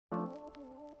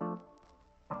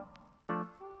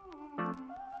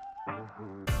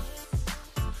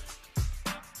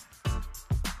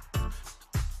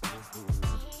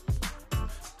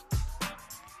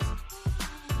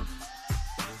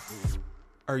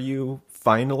Are you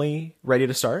finally ready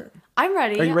to start? I'm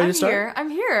ready. Are you ready to start? I'm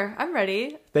here. I'm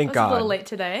ready. Thank God. A little late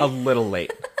today. A little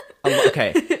late.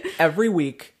 Okay. Every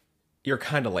week, you're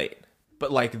kind of late.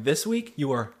 But like this week,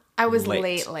 you are I was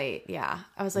late. late. Yeah.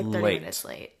 I was like 30 minutes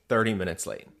late. 30 minutes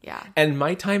late. Yeah. And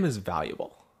my time is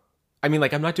valuable. I mean,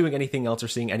 like, I'm not doing anything else or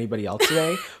seeing anybody else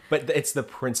today, but it's the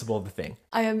principle of the thing.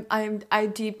 I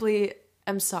deeply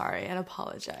am sorry and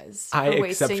apologize for I accept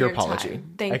wasting your your apology.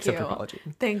 time. Thank I you. accept your apology.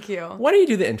 Thank you. Why don't you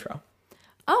do the intro?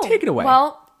 Oh, take it away.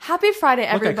 Well, happy Friday,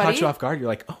 everybody. Look, I caught you off guard. You're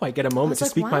like, oh, I get a moment to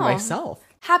speak by myself.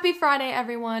 Happy Friday,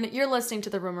 everyone. You're listening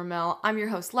to The Rumor Mill. I'm your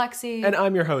host, Lexy. And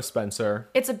I'm your host, Spencer.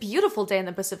 It's a beautiful day in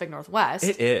the Pacific Northwest.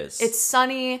 It is. It's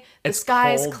sunny. The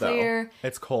sky is clear. Though.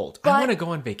 It's cold. I want to go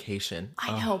on vacation.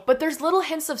 I know, but there's little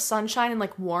hints of sunshine and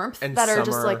like warmth and that summer, are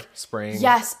just like spring.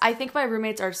 Yes, I think my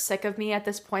roommates are sick of me at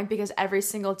this point because every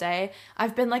single day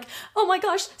I've been like, oh my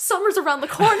gosh, summer's around the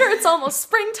corner. It's almost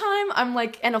springtime. I'm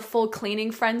like in a full cleaning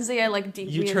frenzy. I like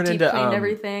deep clean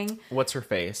everything. What's her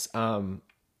face?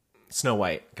 Snow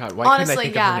White. God, why Honestly,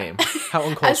 couldn't I think of her name? How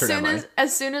uncultured am I?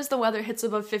 As soon as the weather hits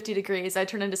above 50 degrees, I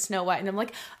turn into Snow White and I'm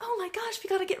like, oh my gosh, we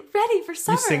gotta get ready for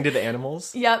summer. You sing to the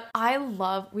animals? Yep.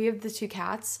 We have the two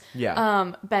cats.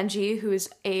 Yeah. Benji, who is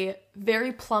a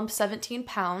very plump 17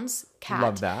 pounds cat.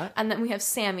 Love that. And then we have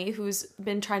Sammy, who's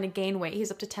been trying to gain weight. He's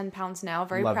up to 10 pounds now.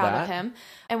 Very Love proud that. of him.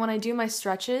 And when I do my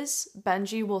stretches,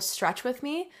 Benji will stretch with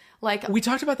me. Like, we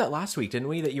talked about that last week, didn't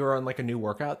we? That you were on like a new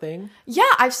workout thing? Yeah,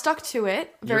 I've stuck to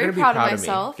it. Very proud of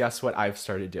myself. Guess what I've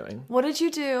started doing? What did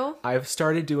you do? I've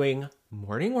started doing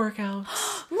morning workouts.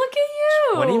 Look at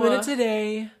you! 20 minutes a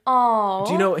day. Oh.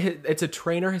 Do you know, it's a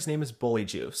trainer. His name is Bully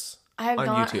Juice. I have on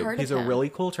not YouTube. heard He's of a him. really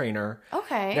cool trainer.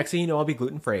 Okay. Next thing you know, I'll be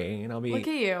gluten-free and I'll be Look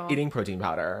at you. eating protein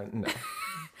powder. No.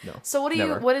 No. So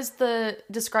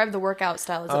describe the workout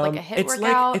style? Is it like a HIIT it's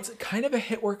workout? It's kind of a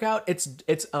HIIT workout. It's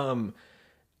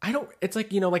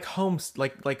like, you know, like home,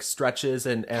 like stretches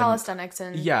and calisthenics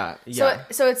and yeah.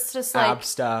 So it's just like ab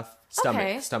stuff,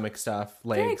 Okay. stomach stuff,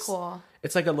 legs. Very cool.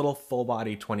 It's like a little full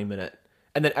body 20-minute.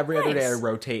 And then every other day I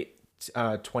rotate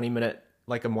 20-minute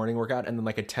like a morning workout and then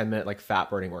like a 10-minute like fat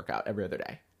burning workout every other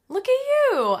day. Look at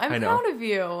you. I'm proud of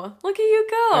you. Look at you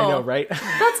go. I know, right?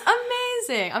 That's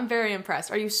amazing. I'm very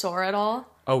impressed. Are you sore at all?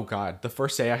 Oh God, the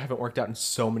first day I haven't worked out in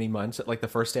so many months. Like the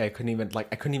first day I couldn't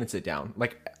even sit down.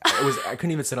 Like I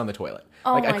couldn't even sit on the toilet.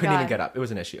 Oh like my I couldn't God. even get up. It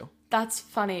was an issue. That's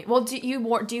funny. Well, do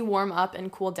you warm up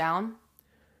and cool down?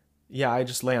 Yeah, I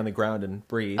just lay on the ground and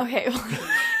breathe. Okay.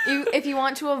 If you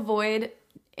want to avoid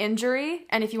injury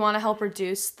and if you want to help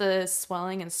reduce the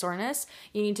swelling and soreness,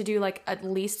 you need to do like at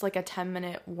least like a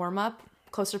 10-minute warm up,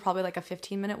 closer to probably like a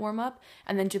 15-minute warm up,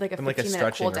 and then do like a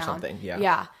 15-minute cool down. Or something. Yeah.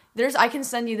 Yeah. I can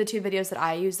send you the two videos that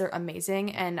I use. They're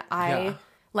amazing, and I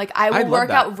will work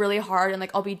out really hard, and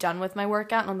like I'll be done with my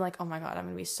workout, and I'm like, oh my God, I'm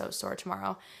gonna be so sore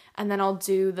tomorrow. And then I'll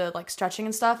do the like stretching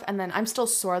and stuff, and then I'm still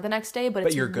sore the next day, but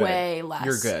it's you're good. way less.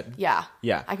 You're good. Yeah.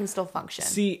 Yeah. I can still function.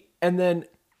 See, and then,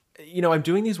 you know, I'm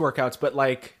doing these workouts, but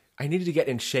like I needed to get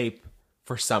in shape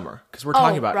for summer because we're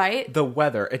talking about the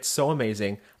weather. It's so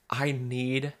amazing. I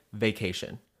need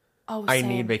vacation. Oh, I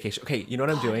need vacation. Okay, you know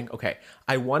what I'm doing? Okay,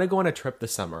 I want to go on a trip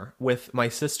this summer with my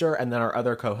sister and then our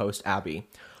other co-host Abby.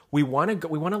 We want to go.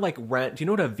 We want to like rent. Do you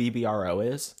know what a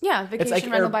VBRO is? Yeah,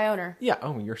 vacation rental by owner. Yeah.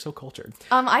 Oh, you're so cultured.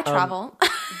 I travel.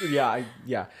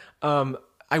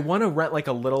 I want to rent like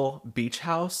a little beach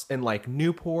house in like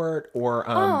Newport or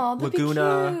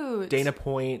Laguna, Dana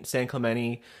Point, San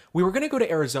Clemente. We were gonna go to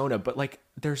Arizona, but like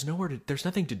there's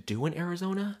nothing to do in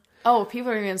Arizona. Oh, people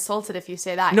are going to be insulted if you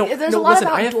say that. No, there's a lot of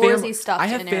outdoorsy stuff I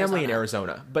have family in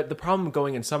Arizona, but the problem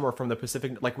going in summer from the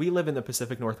Pacific, like we live in the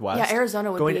Pacific Northwest. Yeah,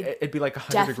 Arizona would be it'd be like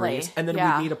 100 degrees. And then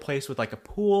we need a place with like a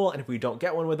pool. And if we don't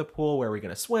get one with a pool, where are we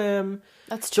going to swim?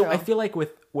 That's true. So I feel like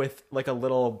with like a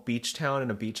little beach town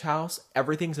and a beach house,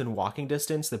 everything's in walking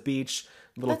distance. The beach,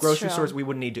 little grocery stores, we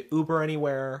wouldn't need to Uber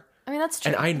anywhere. I mean, that's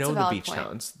true. And I know the beach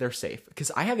towns, they're safe.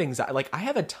 Because I have anxiety, like I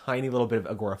have a tiny little bit of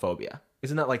agoraphobia.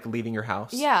 Isn't that like leaving your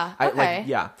house? Yeah. Okay.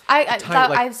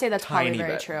 I'd say that's probably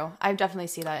very true. I definitely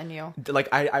see that in you. Like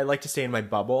I like to stay in my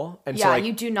bubble, and so like,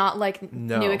 you do not like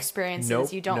new experiences.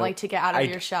 Nope, you don't like to get out of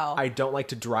your shell. I don't like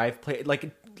to drive. Do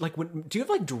you have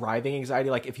like driving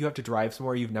anxiety? Like if you have to drive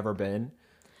somewhere you've never been.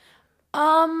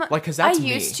 Like, cause that's I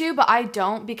used to, but I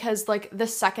don't because like the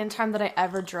second time that I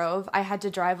ever drove, I had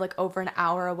to drive like over an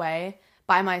hour away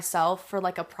by myself for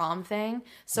like a prom thing.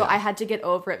 So I had to get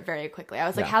over it very quickly. I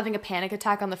was like having a panic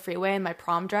attack on the freeway in my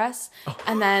prom dress.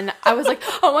 And then I was like,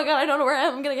 oh my God, I don't know where I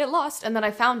am. I'm going to get lost. And then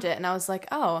I found it and I was like,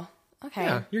 oh, okay.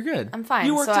 Yeah, you're good. I'm fine.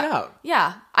 You worked it out.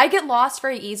 Yeah. I get lost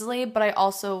very easily, but I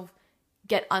also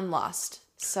get unlost.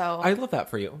 So I love that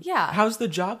for you. Yeah. How's the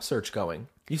job search going?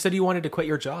 You said you wanted to quit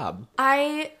your job.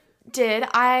 I did.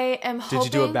 I am hoping... Did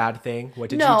you do a bad thing? What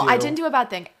did you do? No, I didn't do a bad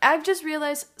thing. I've just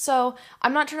realized... So,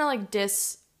 I'm not trying to, like,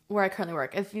 diss where I currently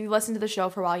work. If you listen to the show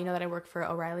for a while, you know that I work for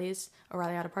O'Reilly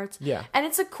Auto Parts. Yeah. And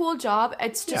it's a cool job.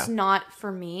 It's just not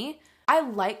for me. I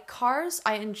like cars.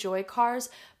 I enjoy cars.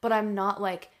 But I'm not,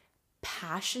 like,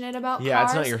 passionate about cars. Yeah,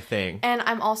 it's not your thing. And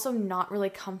I'm also not really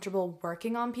comfortable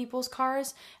working on people's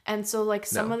cars. And so, like,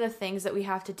 some of the things that we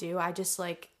have to do, I just,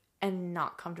 like... and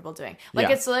not comfortable doing.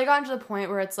 Like, it's literally gotten to the point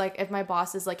where it's like, if my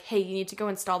boss is like, hey, you need to go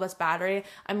install this battery,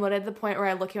 I'm literally at the point where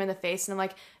I look him in the face and I'm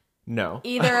like, no.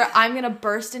 Either I'm going to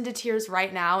burst into tears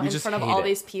right now in front of all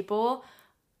these people,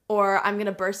 or I'm going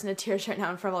to burst into tears right now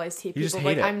in front of all these people.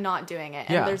 Like, I'm not doing it.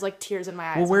 And there's like tears in my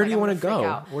eyes. Well, where do you want to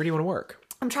go? Where do you want to work?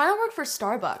 I'm trying to work for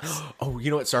Starbucks. Oh,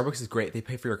 you know what? Starbucks is great. They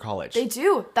pay for your college. They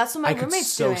do. That's what my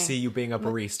roommate's doing. I could so see you being a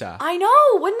barista. I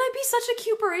know. Wouldn't I be such a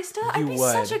cute barista? I'd be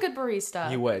such a good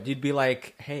barista. You would. You'd be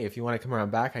like, hey, if you want to come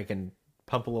around back, I can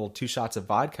pump a little 2 shots of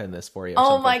vodka in this for you.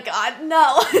 Oh my God,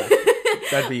 no. Yeah.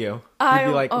 That'd be you. You'd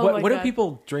be like, what do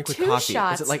people drink with 2 coffee?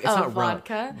 Shots Is it like, it's not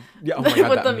vodka? rum. Yeah, oh my God,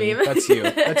 With that the meme. That's you.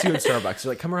 That's you at Starbucks.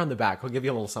 You're like, come around the back. We'll give you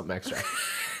a little something extra.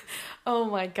 Oh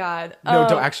my God. No,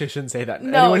 don't. Actually, I shouldn't say that.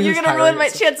 No, you're going to ruin my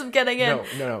chance of getting in.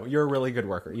 No. You're a really good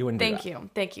worker. You wouldn't do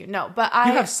that. Thank you. No, but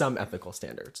You have some ethical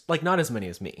standards. Like, not as many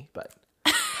as me, but...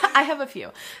 I have a few.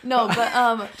 No,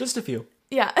 but... Just a few.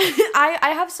 Yeah.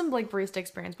 I have some, like, barista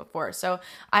experience before, so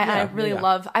I really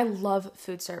love... I love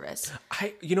food service.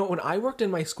 When I worked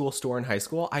in my school store in high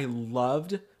school, I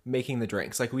loved making the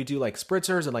drinks. Like, we do, like,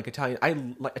 spritzers and, like,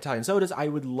 Italian sodas. I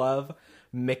would love...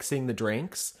 mixing the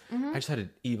drinks. I just had an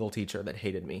evil teacher that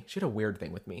hated me. She had a weird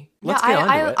thing with me. Let's get on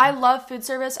to it. I love food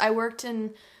service. I worked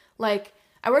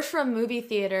for a movie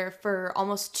theater for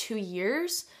almost 2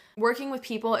 years. Working with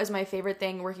people is my favorite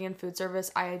thing. Working in food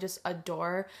service, I just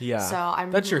adore. Yeah. So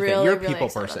that's your thing. You're a people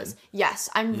person. Yes.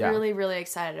 I'm really, really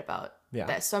excited about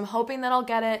this. So I'm hoping that I'll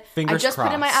get it. Fingers I just crossed.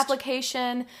 put in my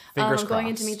application. I'm going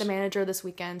in to meet the manager this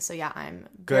weekend. So yeah, I'm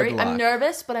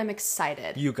nervous, but I'm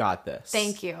excited. You got this.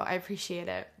 Thank you. I appreciate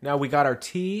it. Now we got our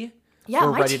tea. Yeah,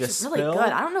 my tea is really good.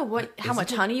 I don't know how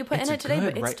much honey you put in it today,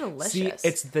 but it's delicious. See,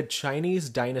 it's the Chinese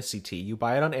dynasty tea. You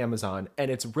buy it on Amazon,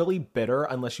 and it's really bitter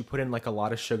unless you put in like a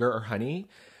lot of sugar or honey.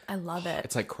 I love it.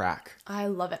 It's like crack. I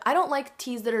love it. I don't like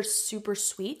teas that are super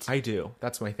sweet. I do.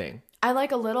 That's my thing. I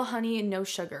like a little honey and no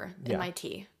sugar in my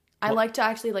tea. I like to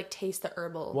actually like taste the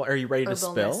herbal. Well, are you ready to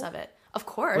spill? Of it. Of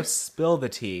course. Let's spill the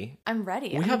tea. I'm ready.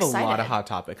 We have excited. A lot of hot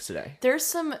topics today. There's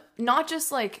some, not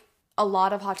just like a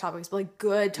lot of hot topics, but like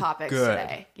good topics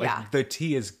today. Like, the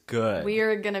tea is good. We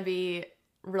are going to be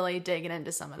really digging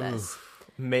into some of this.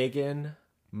 Meghan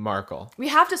Markle. We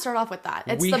have to start off with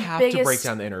that. We have to break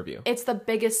down the interview. It's the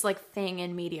biggest like thing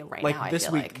in media right now.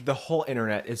 This week, the whole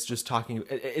internet is just talking.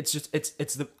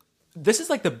 This is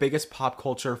like the biggest pop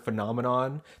culture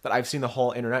phenomenon that I've seen the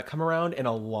whole internet come around in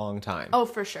a long time. Oh,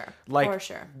 for sure. For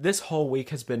sure. This whole week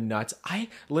has been nuts. I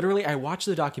watched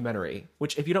the documentary,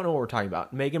 which if you don't know what we're talking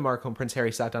about, Meghan Markle and Prince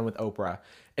Harry sat down with Oprah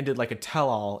and did like a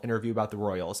tell-all interview about the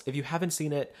royals. If you haven't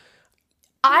seen it,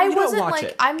 I've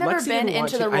never been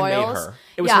into the royals.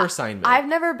 It was her assignment. I've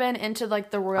never been into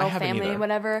like the royal family and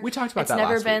whatever. We talked about that last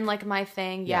week. It's never been like my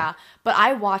thing. Yeah. But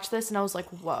I watched this and I was like,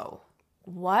 whoa.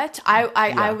 What?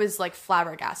 I was like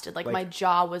flabbergasted. Like my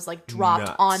jaw was like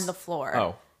dropped on the floor.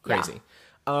 Oh, crazy.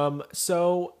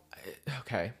 So,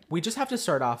 okay. We just have to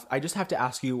start off. I just have to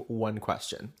ask you one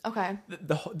question. Okay.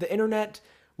 The internet,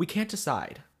 we can't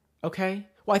decide. Okay?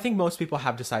 Well, I think most people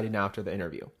have decided now after the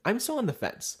interview. I'm still on the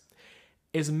fence.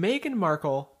 Is Meghan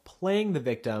Markle playing the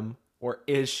victim or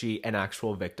is she an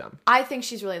actual victim? I think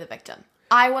she's really the victim.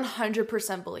 I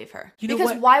 100% believe her. You know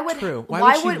because what?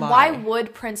 why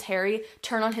would Prince Harry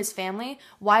turn on his family?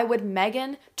 Why would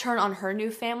Meghan turn on her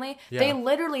new family? Yeah. They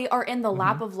literally are in the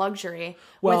lap of luxury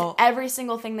with every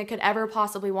single thing they could ever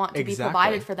possibly want to be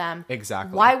provided for them.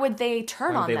 Exactly. Why would they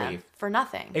turn on them for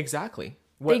nothing? Exactly.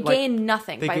 They gain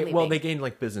nothing by leaving. Well, they gain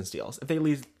like business deals. If they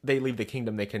leave the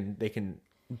kingdom, they can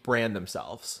brand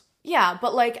themselves. Yeah,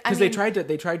 but like because they tried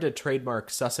to trademark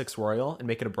Sussex Royal and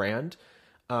make it a brand.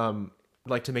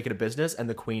 Like to make it a business, and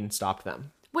the Queen stopped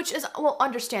them. Which is, well,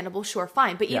 understandable, sure,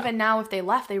 fine. But even now, if they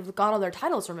left, they've got all their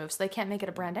titles removed, so they can't make it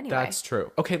a brand anyway. That's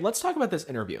true. Okay, let's talk about this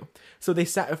interview. So they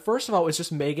sat, first of all, it was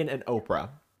just Meghan and Oprah.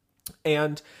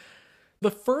 And the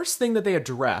first thing that they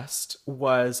addressed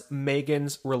was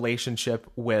Meghan's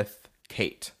relationship with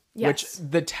Kate. Yes.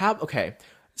 Which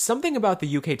something about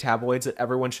the UK tabloids that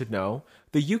everyone should know.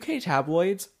 The UK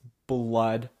tabloids,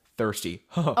 blood thirsty.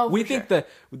 We think the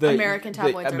American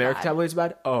tabloids tabloids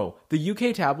bad. Oh, the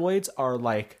UK tabloids are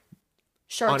like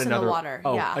Sharks in the water.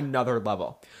 Another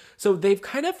level. So they've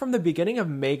kind of, from the beginning of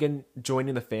Meghan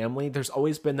joining the family, there's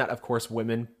always been that, of course,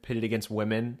 women pitted against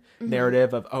women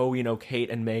narrative of, Kate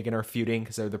and Meghan are feuding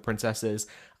because they're the princesses.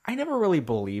 I never really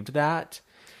believed that.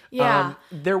 Yeah.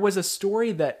 There was a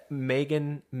story that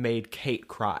Meghan made Kate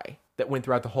cry that went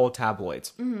throughout the whole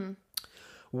tabloids. Mm-hmm.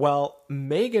 Well,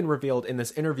 Meghan revealed in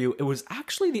this interview it was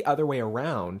actually the other way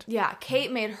around. Yeah,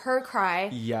 Kate made her cry.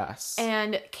 Yes.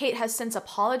 And Kate has since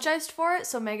apologized for it.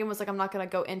 So Meghan was like, I'm not going to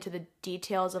go into the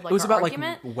details of like it was her about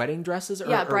argument. Like wedding dresses?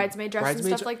 Or bridesmaid dresses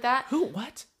and stuff like that. Who?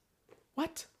 What?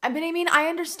 I mean, I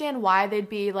understand why it'd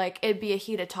be a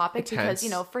heated topic because,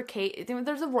 for Kate,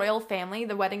 there's a royal family.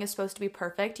 The wedding is supposed to be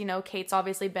perfect. Kate's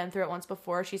obviously been through it once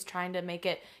before. She's trying to make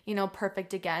it,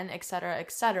 perfect again, et cetera,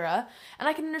 et cetera. And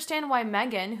I can understand why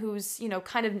Meghan, who's,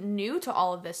 kind of new to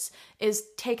all of this, is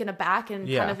taken aback and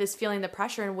kind of is feeling the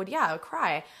pressure and would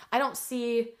cry. I don't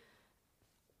see...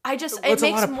 It's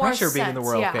a lot of pressure being in the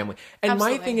royal family. And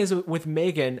absolutely. My thing is with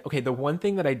Meghan, okay, the one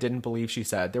thing that I didn't believe she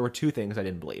said, there were two things I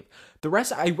didn't believe. The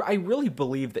rest, I really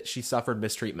believe that she suffered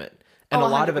mistreatment. And a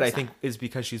lot 100%. Of it, I think, is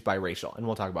because she's biracial. And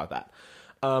we'll talk about that.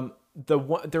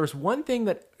 There was one thing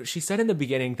that she said in the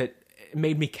beginning that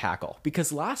made me cackle.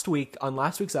 Because on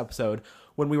last week's episode,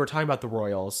 when we were talking about the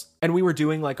royals, and we were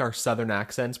doing like our southern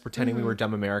accents, pretending we were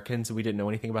dumb Americans and we didn't know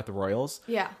anything about the royals.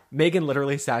 Yeah. Meghan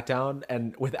literally sat down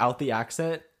and without the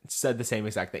accent said the same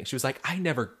exact thing. She was like, I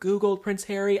never Googled Prince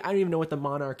Harry. I don't even know what the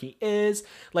monarchy is.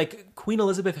 Like, Queen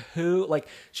Elizabeth who? Like,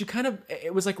 she kind of,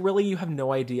 it was like, really, you have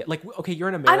no idea. Like, okay, you're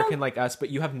an American like us,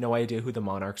 but you have no idea who the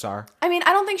monarchs are. I mean,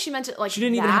 I don't think she meant it like that. She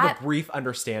didn't even have a brief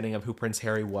understanding of who Prince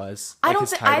Harry was. I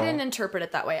didn't interpret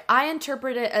it that way. I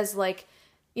interpret it as like,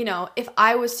 if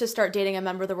I was to start dating a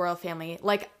member of the royal family,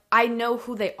 like, I know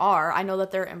who they are. I know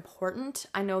that they're important.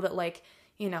 I know that, like,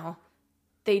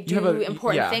 they do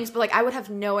important things, but like I would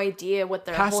have no idea what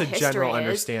their whole history general is.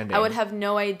 Understanding. I would have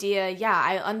no idea.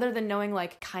 Other than knowing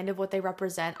like kind of what they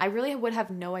represent, I really would have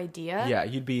no idea. Yeah,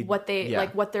 you'd be what they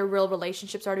like, what their real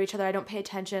relationships are to each other. I don't pay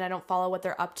attention. I don't follow what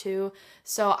they're up to.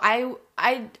 So I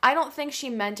don't think she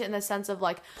meant it in the sense of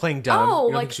like playing dumb. Oh,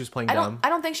 you don't think she was playing dumb? I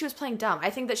don't think she was playing dumb. I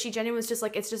think that she genuinely was just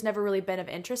like it's just never really been of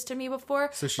interest to me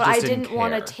before. So she but just I didn't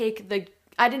want to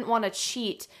I didn't want to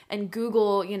cheat and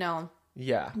Google,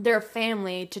 their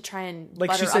family to try and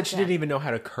like she said she didn't even know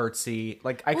how to curtsy.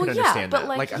 Like I could understand that.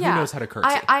 Like who knows how to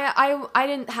curtsy? I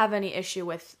didn't have any issue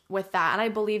with that, and I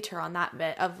believed her on that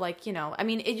bit of like I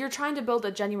mean you're trying to build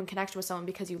a genuine connection with someone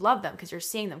because you love them, because you're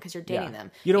seeing them, because you're dating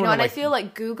them. You don't and I feel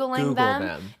like Googling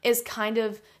them is kind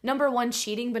of number one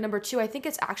cheating, but number two I think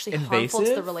it's actually harmful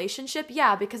to the relationship.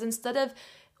 Yeah, because instead of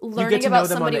learning about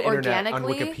somebody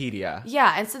organically on Wikipedia.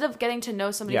 Yeah, instead of getting to know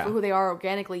somebody for who they are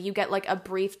organically, you get like a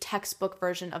brief textbook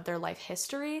version of their life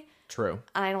history. True.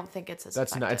 And I don't think it's as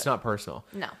effective. It's not personal.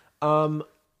 No.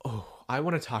 I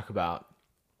want to talk about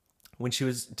when she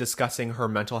was discussing her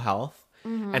mental health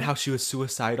and how she was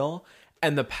suicidal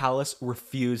and the palace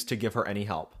refused to give her any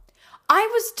help. I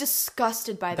was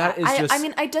disgusted by that. I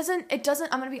mean, it doesn't,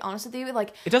 I'm going to be honest with you.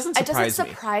 Like, it doesn't surprise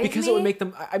me. Because it would make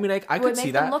them, I mean, I could see that. It would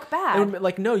make them look bad.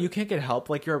 Like, no, you can't get help.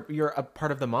 Like, you're a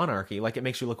part of the monarchy. Like, it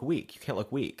makes you look weak. You can't look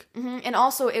weak. Mm-hmm. And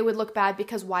also, it would look bad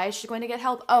because why is she going to get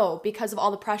help? Oh, because of all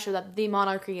the pressure that the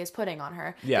monarchy is putting on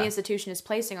her. Yeah. The institution is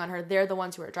placing on her. They're the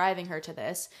ones who are driving her to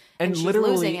this. And she's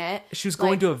literally losing it. She was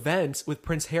going to events with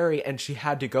Prince Harry and she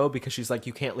had to go because she's like,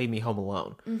 you can't leave me home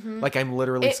alone. Mm-hmm. Like, I'm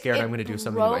literally scared I'm going to do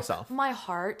something to myself. My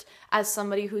heart as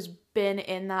somebody who's been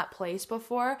in that place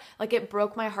before. Like, it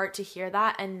broke my heart to hear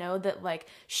that and know that like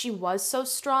she was so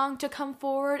strong to come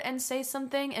forward and say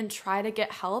something and try to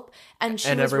get help, and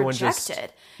she was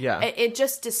rejected. It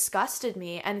just disgusted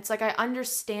me. And it's like I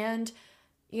understand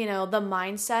the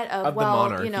mindset of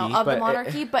the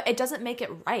monarchy, but it doesn't make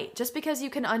it right. Just because you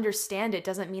can understand it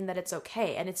doesn't mean that it's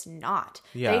okay, and it's not.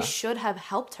 They should have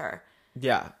helped her.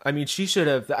 Yeah, I mean, she should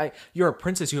have. You're a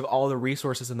princess. You have all the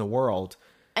resources in the world,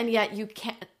 and yet you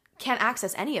can't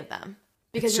access any of them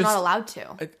because you're not allowed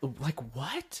to. Like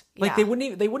what? Like they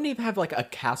wouldn't even have like a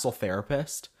castle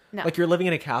therapist. No. Like you're living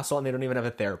in a castle and they don't even have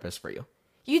a therapist for you.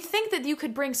 You'd think that you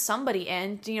could bring somebody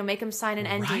in, make them sign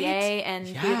an NDA and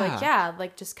be like,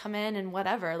 like just come in and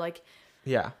whatever. Like,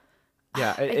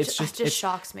 it just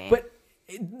shocks me. But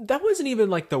that wasn't even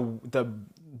like the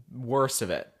worst of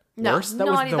it. No, worst? That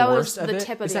was the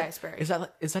tip of the iceberg.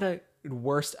 Is that a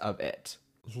worst of it?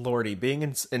 Lordy,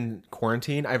 being in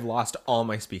quarantine, I've lost all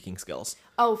my speaking skills.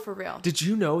 Oh, for real. Did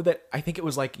you know that I think it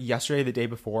was like yesterday, the day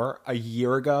before, a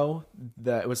year ago,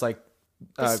 that it was like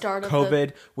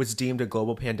COVID was deemed a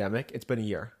global pandemic. It's been a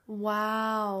year.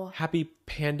 Wow. Happy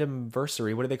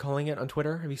Pandemiversary. What are they calling it on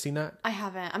Twitter? Have you seen that? I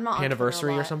haven't. I'm not on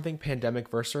Panniversary or something?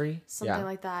 Pandemicversary? Something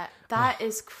like that. That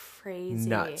is crazy.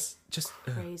 Nuts. Just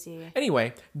crazy.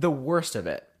 Anyway, the worst of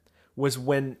it was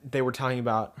when they were talking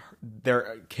about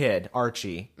their kid,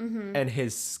 Archie, and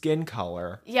his skin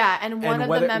color. Yeah, and one of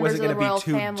the members of the royal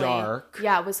family dark.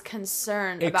 was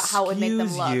concerned about how it would make them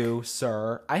look. Excuse you,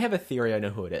 sir. I have a theory. I know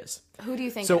who it is. Who do you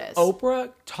think it is? So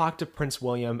Oprah talked to Prince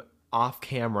William off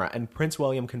camera, and Prince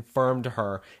William confirmed to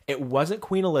her it wasn't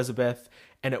Queen Elizabeth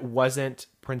and it wasn't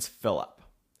Prince Philip.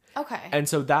 Okay. And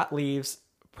so that leaves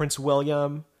Prince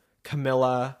William,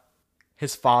 Camilla,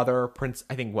 his father, Prince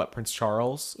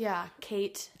Charles? Yeah,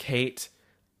 Kate.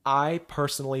 I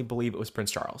personally believe it was Prince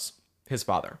Charles, his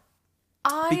father.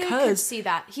 I could see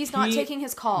that. He's not taking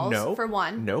his calls, for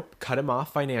one. Nope. Cut him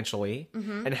off financially.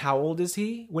 Mm-hmm. And how old is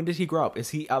he? When did he grow up? Is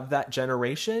he of that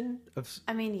generation?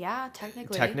 I mean, yeah,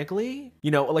 technically. Technically?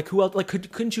 You know, like who else? Like,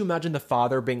 couldn't you imagine the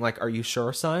father being like, "Are you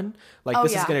sure, son? Like,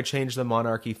 this is going to change the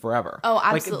monarchy forever." Oh,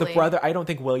 absolutely. Like, the brother, I don't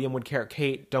think William would care.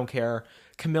 Kate, don't care.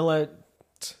 Camilla...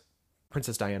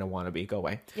 Princess Diana wannabe, go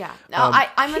away. Yeah. No,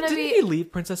 I'm gonna Didn't he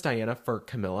leave Princess Diana for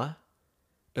Camilla?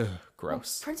 Ugh,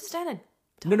 gross. Well, Princess Diana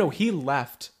No, he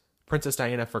left Princess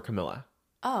Diana for Camilla.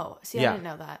 Oh, see, I didn't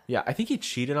know that. Yeah, I think he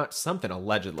cheated on something,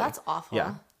 allegedly. That's awful.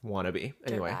 Yeah, wannabe.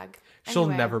 Anyway, Dirtbag. She'll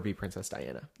never be Princess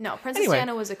Diana. No, Princess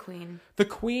Diana was a queen. The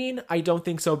queen, I don't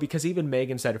think so, because even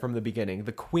Meghan said it from the beginning.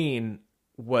 The queen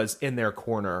was in their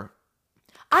corner.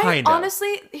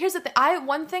 Honestly, here's the thing.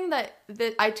 One thing that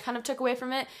I kind of took away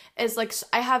from it is like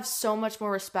I have so much more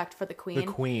respect for the queen. The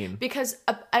queen, because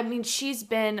I mean she's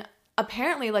been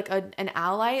apparently like an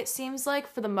ally. It seems like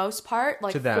for the most part,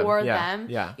 like for them,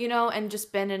 you know, and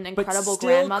just been an incredible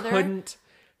grandmother.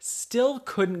 Still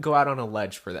couldn't go out on a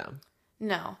ledge for them.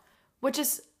 No, which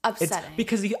is upsetting.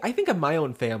 Because I think of my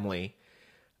own family.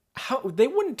 How they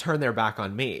wouldn't turn their back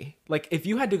on me. Like if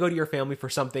you had to go to your family for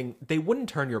something, they wouldn't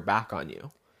turn your back on you.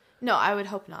 No, I would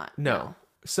hope not. No.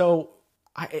 So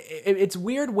it's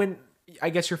weird when I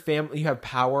guess your family, you have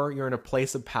power, you're in a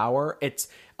place of power. It's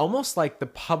almost like the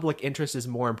public interest is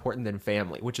more important than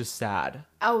family, which is sad.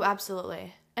 Oh,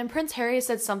 absolutely. And Prince Harry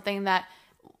said something that,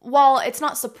 while it's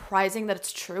not surprising that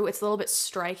it's true, it's a little bit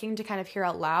striking to kind of hear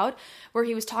out loud, where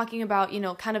he was talking about, you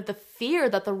know, kind of the fear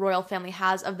that the royal family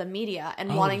has of the media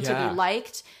and wanting to be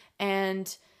liked.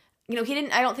 And, you know,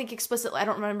 I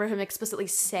don't remember him explicitly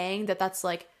saying that that's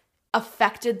like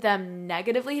affected them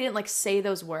negatively. He didn't like say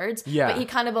those words, but he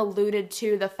kind of alluded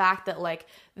to the fact that like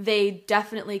they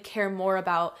definitely care more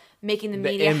about making the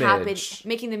media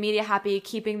happy,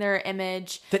 keeping their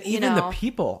image than even the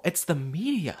people. It's the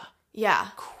media. Yeah.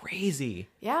 Crazy.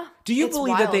 Yeah. Do you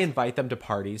believe that they invite them to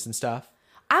parties and stuff?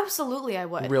 Absolutely, I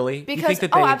would. Really? Because, you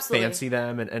think that they fancy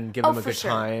them and give them a good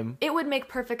time? It would make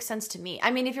perfect sense to me.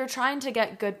 I mean, if you're trying to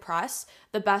get good press,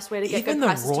 the best way to get good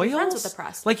press is to be friends with the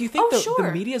press. Like, you think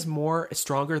the media is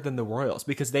stronger than the royals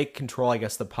because they control, I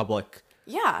guess, the public.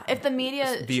 Yeah. If the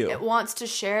media wants to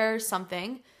share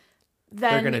something,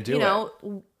 then, they're going to do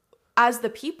it. As the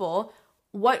people,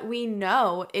 what we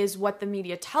know is what the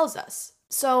media tells us.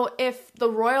 So if the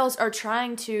royals are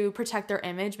trying to protect their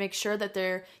image, make sure that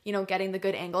they're, you know, getting the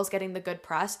good angles, getting the good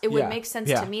press, it would make sense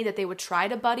to me that they would try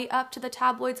to buddy up to the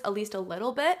tabloids at least a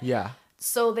little bit. Yeah.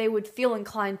 So they would feel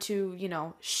inclined to, you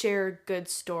know, share good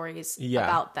stories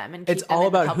about them and keep it's them all in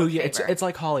about the who public favor. It's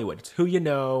like Hollywood. It's who you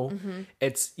know. Mm-hmm.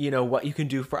 It's, you know, what you can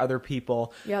do for other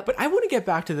people. Yep. But I want to get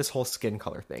back to this whole skin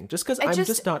color thing just because I'm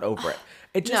just not over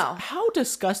it. How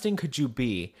disgusting could you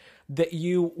be that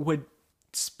you would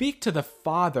speak to the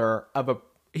father of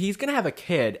he's gonna have a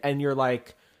kid and you're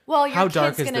like, well, how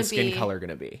dark is the skin color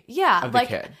gonna be? Yeah, of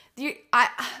the kid.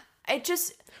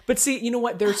 But see, you know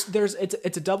what,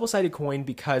 it's a double-sided coin,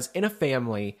 because in a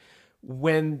family,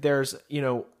 when there's, you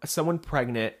know, someone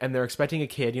pregnant and they're expecting a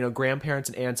kid, you know, grandparents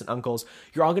and aunts and uncles,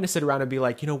 you're all going to sit around and be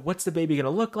like, you know, what's the baby going to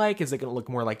look like? Is it going to look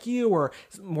more like you or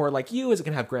more like you? Is it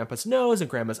going to have grandpa's nose and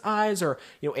grandma's eyes, or,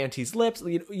 you know, auntie's lips?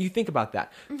 You think about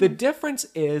that. Mm-hmm. The difference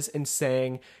is in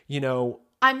saying, you know,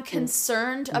 I'm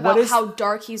concerned about how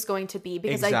dark he's going to be,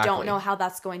 because I don't know how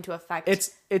that's going to affect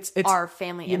our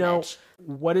family image. Know,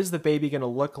 what is the baby going to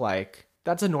look like?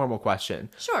 That's a normal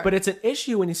question. Sure. But it's an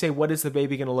issue when you say, what is the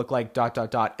baby going to look like, ...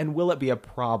 and will it be a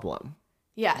problem?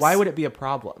 Yes. Why would it be a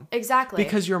problem? Exactly.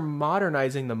 Because you're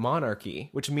modernizing the monarchy,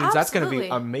 which means that's going to be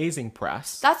amazing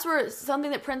press. That's where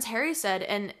something that Prince Harry said,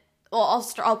 and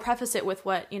I'll preface it with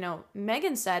what, you know,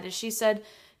 Meghan said, is she said,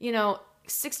 you know,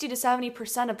 60 to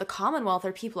 70% of the Commonwealth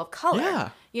are people of color. Yeah.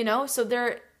 You know, so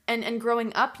And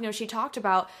growing up, you know, she talked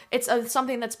about it's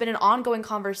something that's been an ongoing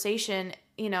conversation,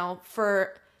 you know,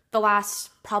 for the last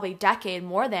probably decade,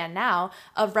 more than now,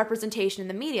 of representation in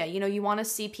the media. You know, you want to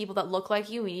see people that look like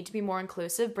you. We need to be more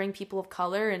inclusive, bring people of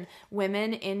color and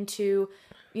women into,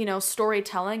 you know,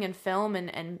 storytelling and film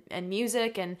and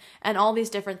music and all these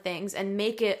different things, and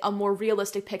make it a more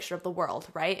realistic picture of the world,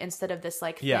 right? Instead of this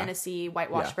like fantasy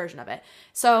whitewashed version of it.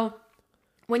 So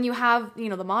when you have, you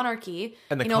know, the monarchy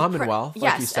and the Commonwealth,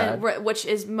 like you said, which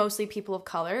is mostly people of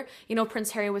color, you know,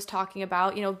 Prince Harry was talking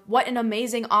about, you know, what an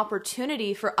amazing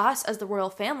opportunity for us as the royal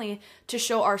family to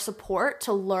show our support,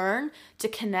 to learn, to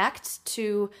connect,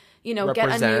 to, you know, get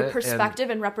a new perspective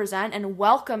and represent and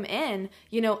welcome in,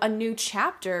 you know, a new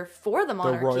chapter for the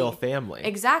monarchy. The royal family.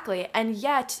 Exactly. And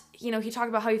yet, you know, he talked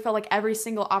about how he felt like every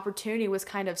single opportunity was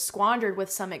kind of squandered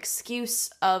with some excuse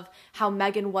of how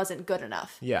Meghan wasn't good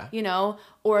enough. Yeah. You know,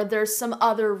 or there's some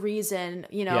other reason,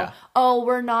 you know, oh,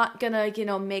 we're not gonna, you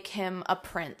know, make him a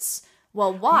prince.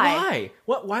 Well, why?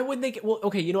 Why wouldn't they well,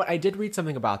 okay, you know what? I did read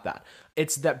something about that.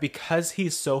 It's that because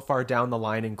he's so far down the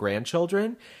line in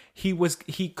grandchildren, he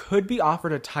could be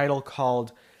offered a title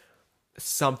called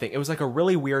something. It was like a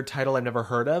really weird title I've never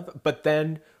heard of, but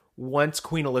then once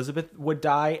Queen Elizabeth would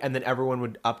die and then everyone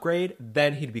would upgrade,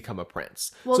 then he'd become a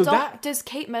prince. Well, so does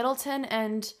Kate Middleton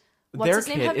and what's his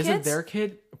name have kids? Isn't their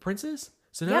kid princes?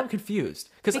 So now I'm confused.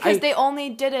 Because they only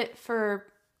did it for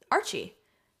Archie.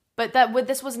 But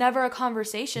this was never a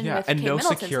conversation with Kate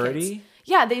Middleton's security? Kids.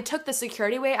 Yeah, they took the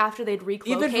security away after they'd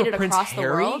relocated across the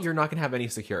world. Harry, you're not going to have any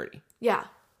security. Yeah.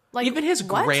 Like, even his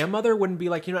grandmother wouldn't be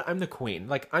like, you know, I'm the queen.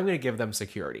 Like, I'm going to give them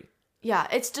security. Yeah,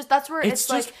 it's just, that's where it's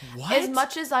like, just, what? As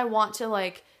much as I want to,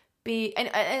 like, be, and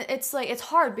it's like, it's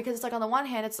hard because it's like, on the one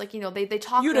hand, it's like, you know, they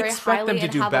talk very highly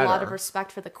and have a lot of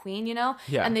respect for the queen, you know,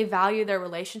 and they value their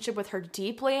relationship with her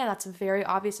deeply, and that's very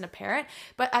obvious and apparent.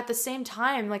 But at the same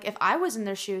time, like, if I was in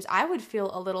their shoes, I would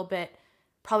feel a little bit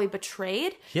probably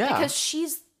betrayed. Yeah. Because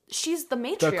she's the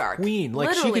matriarch. The queen. Like,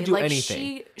 literally, she could do anything.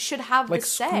 She should have the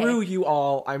say. Like, screw you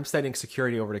all. I'm sending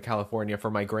security over to California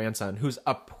for my grandson, who's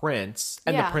a prince,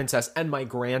 and the princess, and my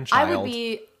grandchild. I would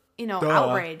be, you know,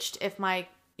 outraged if my,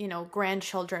 you know,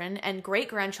 grandchildren and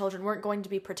great-grandchildren weren't going to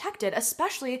be protected,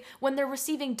 especially when they're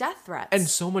receiving death threats. And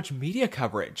so much media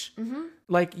coverage. Mm-hmm.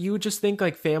 Like, you would just think,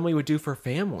 like, family would do for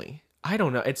family. I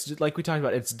don't know. It's just, like we talked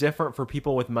about, it's different for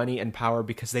people with money and power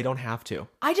because they don't have to.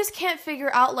 I just can't figure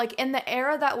out, like, in the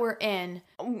era that we're in,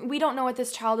 we don't know what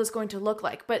this child is going to look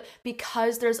like, but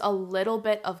because there's a little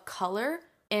bit of color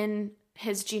in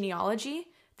his genealogy,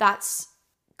 that's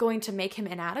going to make him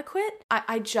inadequate.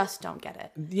 I just don't get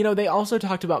it. You know, they also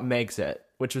talked about Megxit,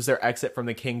 which was their exit from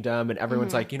the kingdom, and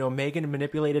everyone's like, you know, Meghan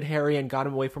manipulated Harry and got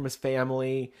him away from his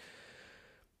family.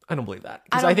 I don't believe that.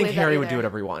 Because I think Harry would do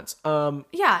whatever he wants.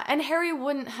 Yeah, and Harry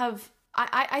wouldn't have...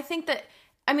 I think that...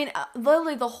 I mean,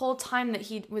 literally the whole time that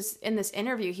he was in this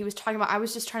interview, he was talking about, I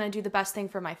was just trying to do the best thing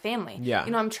for my family. Yeah.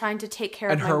 You know, I'm trying to take care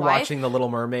of my wife. And her watching The Little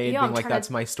Mermaid, being like, that's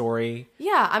my story.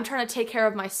 Yeah, I'm trying to take care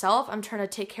of myself. I'm trying to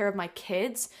take care of my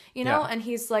kids, you know? Yeah. And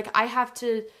he's like, I have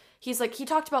to... He's like, he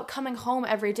talked about coming home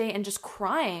every day and just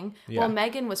crying while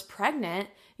Meghan was pregnant,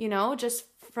 you know, just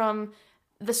from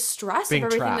the stress being of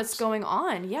everything trapped. That's going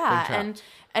on. Yeah. And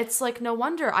it's like, no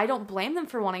wonder. I don't blame them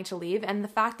for wanting to leave. And the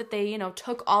fact that they, you know,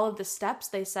 took all of the steps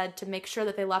they said to make sure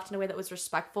that they left in a way that was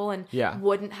respectful and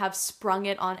wouldn't have sprung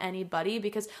it on anybody.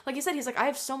 Because like you said, he's like, I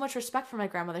have so much respect for my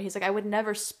grandmother. He's like, I would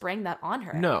never spring that on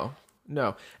her.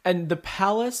 No. And the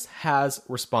palace has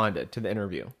responded to the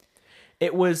interview.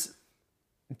 It was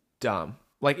dumb.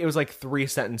 Like, it was like 3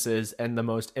 sentences and the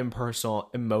most impersonal,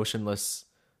 emotionless.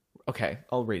 Okay,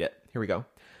 I'll read it. Here we go.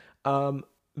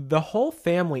 The whole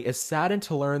family is saddened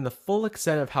to learn the full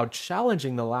extent of how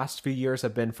challenging the last few years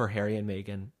have been for Harry and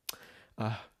Meghan.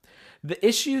 The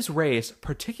issues raised,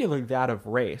 particularly that of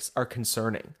race, are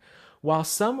concerning. While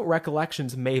some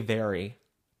recollections may vary,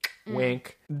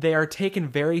 wink, they are taken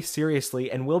very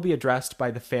seriously and will be addressed by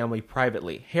the family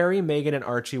privately. Harry, Meghan, and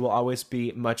Archie will always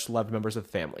be much loved members of the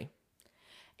family.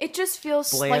 It just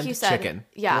feels bland, like you said, chicken.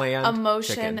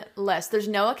 Emotionless. There's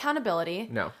no accountability.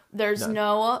 No. There's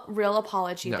no real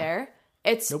apology there.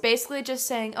 It's basically just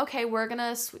saying, okay, we're going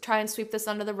to try and sweep this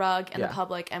under the rug in the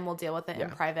public and we'll deal with it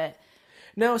in private.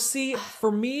 Now, see,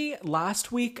 for me,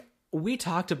 last week, we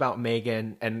talked about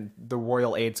Meghan and the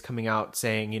royal aides coming out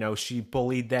saying, you know, she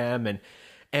bullied them.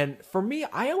 And for me,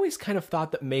 I always kind of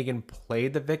thought that Meghan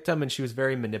played the victim and she was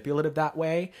very manipulative that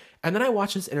way. And then I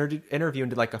watched this interview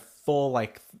and did like a full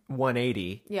like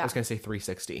 180. I was going to say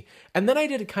 360. And then I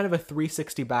did kind of a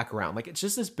 360 back around. Like, it's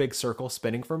just this big circle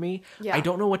spinning for me. Yeah. I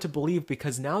don't know what to believe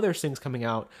because now there's things coming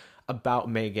out about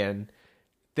Meghan,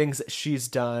 things that she's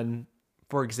done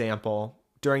for example,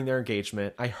 during their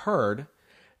engagement, I heard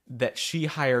that she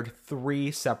hired 3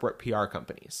 separate PR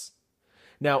companies.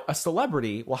 Now, a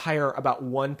celebrity will hire about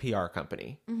one PR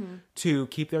company to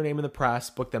keep their name in the press,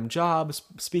 book them jobs,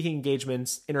 speaking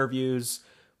engagements, interviews,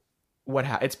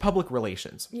 it's public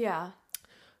relations. Yeah.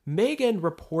 Meghan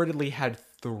reportedly had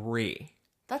 3.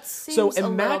 That seems a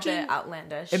little bit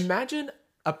outlandish. Imagine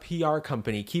a PR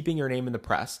company keeping your name in the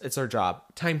press. It's their job,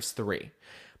 times 3.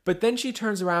 But then she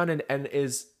turns around and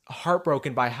is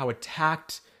heartbroken by how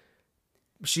attacked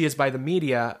she is by the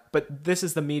media, but this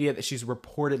is the media that she's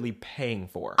reportedly paying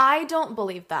for. I don't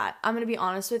believe that. I'm going to be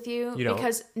honest with you. You don't?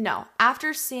 Because, no.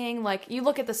 After seeing, like, you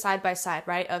look at the side-by-side,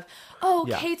 right, of,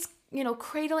 Kate's,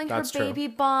 cradling That's her baby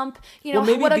true. bump,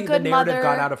 maybe what a good the narrative mother.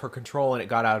 got out of her control, and it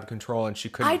got out of control, and she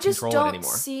couldn't control it anymore. I just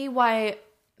don't see why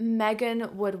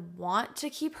Meghan would want to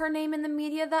keep her name in the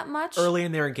media that much. Early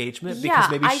in their engagement,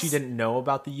 because maybe she didn't know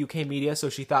about the UK media, so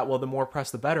she thought, well, the more press,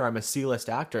 the better. I'm a C-list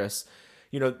actress.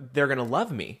 They're going to love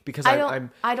me because I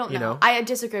don't know. I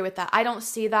disagree with that. I don't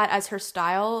see that as her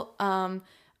style.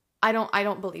 I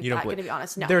don't believe that, going to be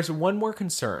honest. No. There's one more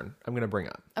concern I'm going to bring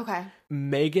up. Okay.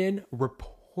 Meghan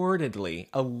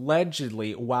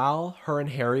allegedly, while her and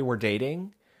Harry were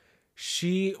dating,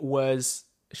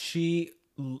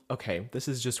 okay, this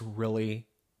is just really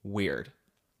weird.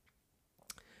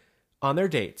 On their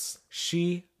dates,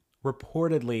 she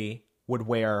reportedly would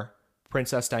wear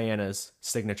Princess Diana's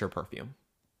signature perfume.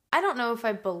 I don't know if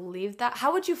I believe that.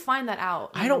 How would you find that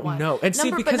out? I don't know. And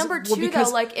number two, though,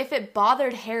 like, if it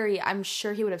bothered Harry, I'm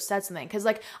sure he would have said something. Because,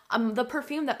 like, the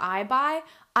perfume that I buy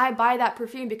that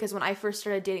perfume because when I first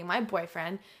started dating my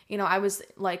boyfriend, I was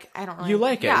like, I don't really... You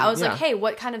like it. Yeah, I was like, hey,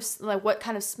 what kind of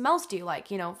smells do you like,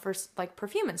 for, like,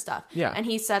 perfume and stuff? Yeah. And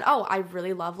he said, oh, I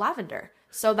really love lavender.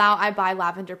 So now I buy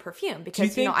lavender perfume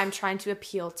because, I'm trying to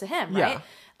appeal to him, right?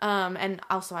 Yeah. And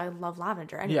also I love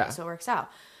lavender anyway, so it works out.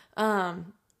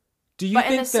 Do you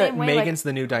think that Meghan's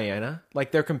the new Diana?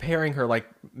 Like, they're comparing her like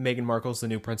Meghan Markle's the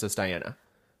new Princess Diana.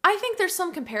 I think there's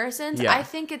some comparisons. Yeah. I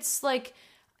think it's like,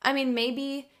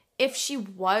 maybe if she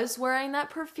was wearing that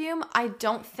perfume, I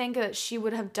don't think that she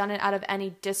would have done it out of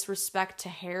any disrespect to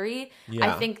Harry.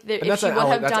 Yeah. I think that if she would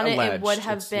have done it, it would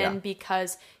have been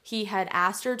because he had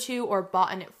asked her to or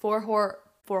bought it for her.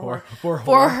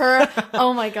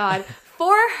 Oh my God.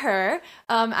 For her,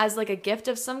 as like a gift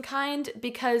of some kind,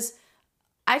 because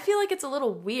I feel like it's a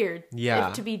little weird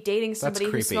to be dating somebody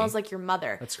who smells like your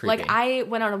mother. That's creepy. Like, I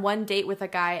went on one date with a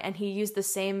guy and he used the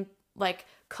same like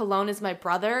cologne as my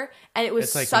brother, and it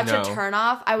was like, such a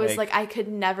turnoff. I was like, I could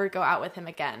never go out with him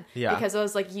again. Yeah. Because I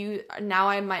was like, in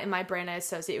my brain I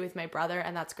associate with my brother,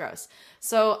 and that's gross.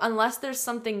 So unless there's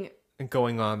something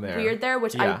going on there weird there,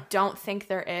 which I don't think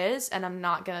there is, and I'm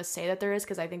not gonna say that there is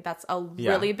because I think that's a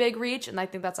really big reach, and I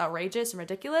think that's outrageous and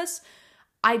ridiculous.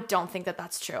 I don't think that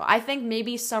that's true. I think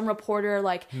maybe some reporter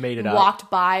like made it walked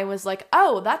up. by and was like,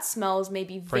 oh, that smells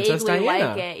maybe Princess vaguely Diana.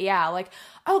 like it. Yeah, like,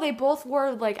 oh, they both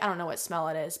wore like, I don't know what smell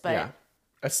it is, but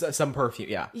some perfume.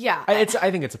 Yeah. I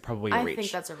think it's probably a reach. I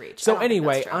think that's a reach. So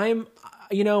anyway,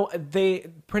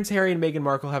 Prince Harry and Meghan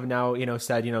Markle have now,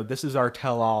 said, this is our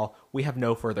tell-all. We have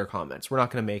no further comments. We're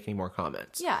not going to make any more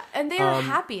comments. Yeah, and they are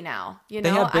happy now. They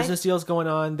have business deals going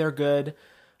on. They're good.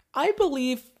 I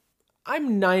believe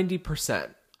I'm 90%.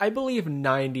 I believe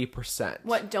 90%.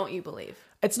 What don't you believe?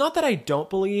 It's not that I don't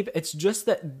believe. It's just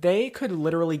that they could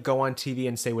literally go on TV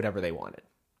and say whatever they wanted,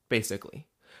 basically.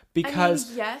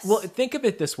 Because, yes. Well, think of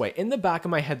it this way. In the back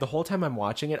of my head, the whole time I'm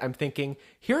watching it, I'm thinking,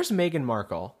 here's Meghan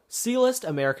Markle, C-list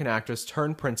American actress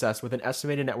turned princess with an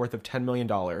estimated net worth of $10 million,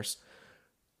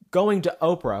 going to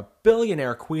Oprah,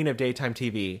 billionaire queen of daytime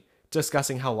TV,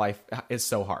 discussing how life is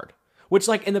so hard. Which,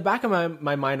 like, in the back of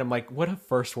my mind, I'm like, what a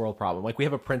first world problem. Like, we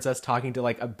have a princess talking to,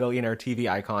 like, a billionaire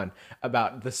TV icon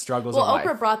about the struggles of life.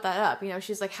 Well, Oprah brought that up.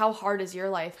 She's like, how hard is your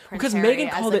life, Prince Because Harry,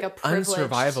 Meghan called it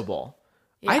unsurvivable.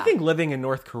 Yeah. I think living in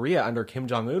North Korea under Kim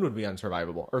Jong-un would be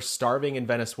unsurvivable. Or starving in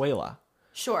Venezuela.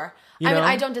 Sure.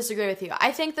 I don't disagree with you.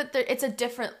 I think that it's a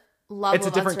different level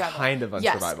of unsurvivable. It's a different kind of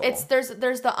unsurvivable. Yes,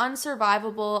 there's the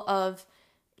unsurvivable of,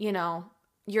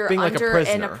 you're being under like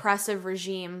an oppressive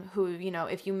regime who,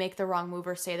 if you make the wrong move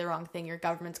or say the wrong thing, your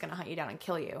government's going to hunt you down and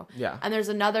kill you. Yeah. And there's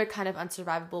another kind of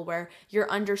unsurvivable where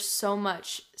you're under so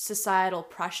much societal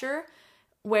pressure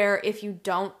where if you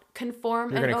don't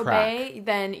conform and obey,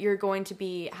 then you're going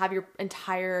to have your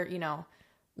entire,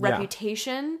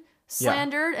 reputation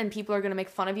slandered, and people are going to make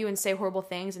fun of you and say horrible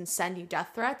things and send you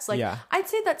death threats. Like, I'd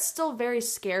say that's still very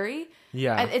scary.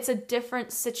 Yeah. It's a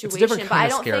different situation, different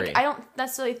but scary. I don't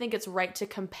necessarily think it's right to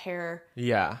compare.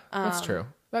 Yeah, that's true.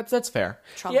 That's fair.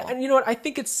 Trouble. Yeah, and you know what? I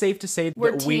think it's safe to say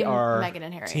that we are Meghan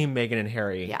and Harry. Team Meghan and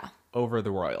Harry. Yeah. over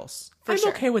the royals. For I'm sure.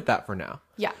 okay with that for now.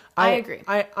 Yeah, I agree.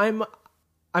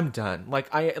 I'm done.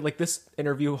 Like this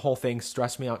interview whole thing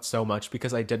stressed me out so much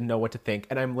because I didn't know what to think.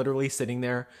 And I'm literally sitting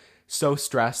there so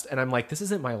stressed. And I'm like, this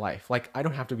isn't my life. Like, I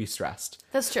don't have to be stressed.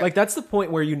 That's true. Like, that's the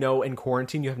point where, in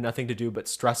quarantine, you have nothing to do but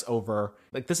stress over.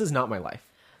 Like, this is not my life.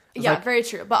 Yeah, like, very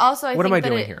true. But also,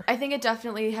 I think it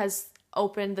definitely has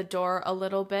opened the door a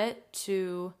little bit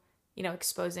to,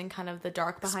 exposing kind of the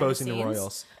dark behind the scenes. Exposing the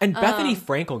royals. And Bethenny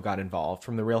Frankel got involved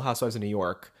from The Real Housewives of New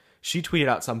York. She tweeted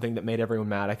out something that made everyone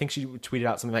mad. I think she tweeted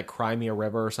out something like, cry me a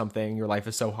river or something. Your life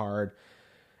is so hard.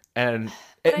 And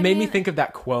it made me think of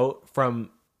that quote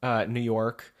from New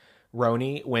York,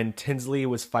 Roni, when Tinsley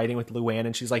was fighting with Luann.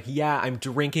 And she's like, yeah, I'm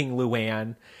drinking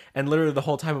Luann. And literally the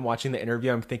whole time I'm watching the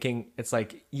interview, I'm thinking, it's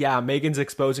like, yeah, Meghan's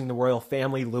exposing the royal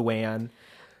family, Luann.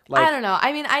 Like, I don't know.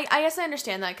 I mean, I guess I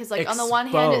understand that because, like, on the one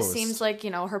hand, it seems like,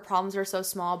 her problems are so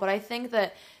small. But I think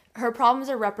that her problems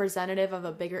are representative of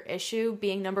a bigger issue,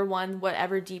 being, number one,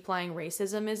 whatever deep-lying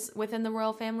racism is within the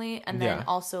royal family. And then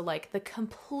also, like, the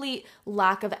complete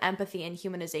lack of empathy and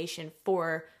humanization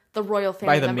for the royal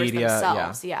family members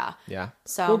themselves. Yeah.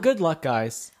 So, well, good luck,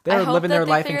 guys. They're living their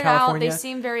life in California. They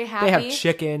seem very happy. They have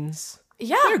chickens.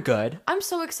 Yeah. They're good. I'm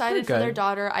so excited for their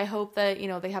daughter. I hope that,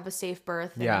 they have a safe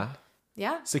birth. And,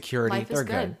 yeah. Security. Life They're is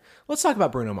good. Let's talk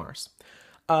about Bruno Mars.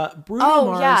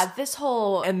 Mars. This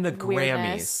whole and the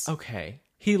weirdness. Grammys. Okay.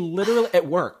 He literally, it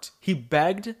worked. He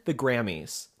begged the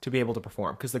Grammys to be able to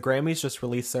perform because the Grammys just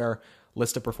released their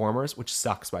list of performers, which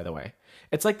sucks, by the way.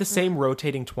 It's like the same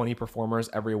rotating 20 performers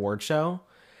every award show.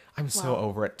 I'm so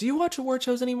over it. Do you watch award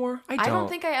shows anymore? I don't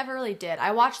think I ever really did.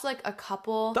 I watched like a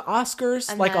couple. The Oscars,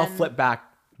 I'll flip back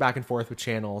and forth with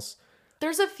channels.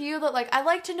 There's a few that I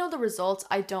like to know the results.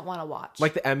 I don't want to watch.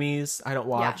 Like the Emmys, I don't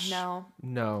watch. Yeah,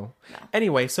 no.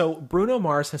 Anyway, so Bruno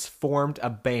Mars has formed a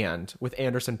band with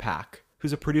Anderson .Paak,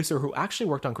 who's a producer who actually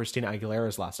worked on Christina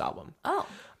Aguilera's last album. Oh.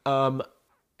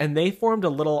 And they formed a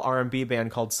little R&B band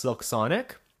called Silk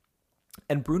Sonic.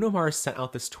 And Bruno Mars sent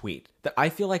out this tweet that I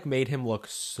feel like made him look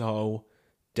so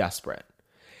desperate.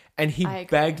 And he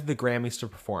begged the Grammys to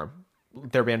perform.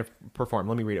 Their band to perform.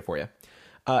 Let me read it for you.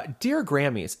 Dear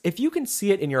Grammys, if you can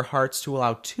see it in your hearts to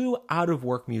allow 2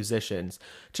 out-of-work musicians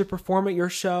to perform at your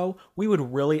show, we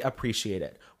would really appreciate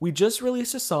it. We just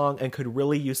released a song and could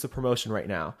really use the promotion right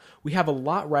now. We have a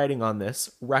lot riding on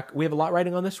this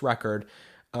record,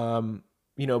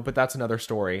 but that's another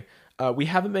story. We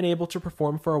haven't been able to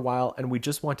perform for a while, and we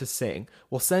just want to sing.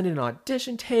 We'll send in an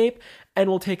audition tape, and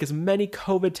we'll take as many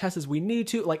COVID tests as we need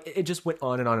to. Like, it just went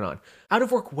on and on and on. Out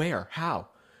of work where? How?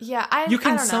 Yeah, you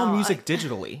can sell music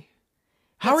digitally.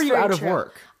 How are you out of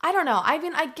work? I don't know. I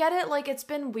mean, I get it. Like, it's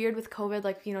been weird with COVID.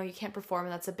 Like, you can't perform,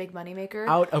 and that's a big moneymaker.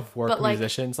 Out of work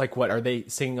musicians? Like, what? Are they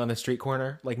singing on the street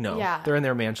corner? Like, no. Yeah. They're in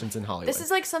their mansions in Hollywood. This is,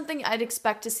 like, something I'd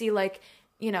expect to see, like,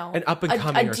 an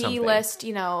up-and-coming or something. A D-list,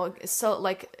 so,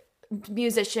 like,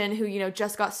 musician who,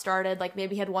 just got started. Like,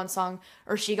 maybe had one song,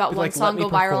 or she got one song go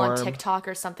viral on TikTok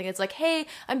or something. It's like, hey,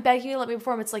 I'm begging you to let me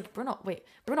perform. It's like,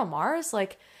 Bruno Mars?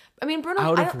 Like, I mean, Bruno...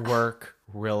 Out of work?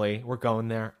 Really? We're going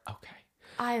there? Okay.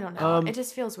 I don't know. It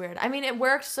just feels weird. I mean, it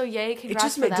worked, so yay,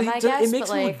 congrats for them, I guess. It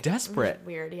makes me look desperate.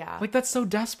 Weird, yeah. Like, that's so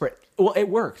desperate. Well, it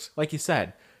worked, like you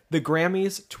said. The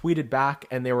Grammys tweeted back,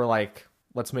 and they were like,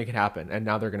 let's make it happen. And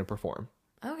now they're going to perform.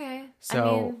 Okay. So,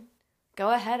 I mean, go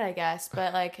ahead, I guess.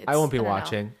 But, like, I won't be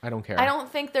watching. I don't care. I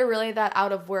don't think they're really that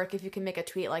out of work if you can make a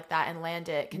tweet like that and land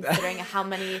it, considering how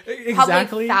many,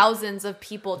 probably thousands of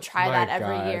people try that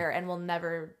every year and will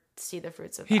never see the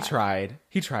fruits of that.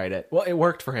 He tried it. Well, it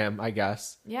worked for him, I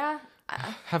guess. Yeah.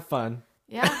 Have fun.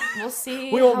 Yeah, we'll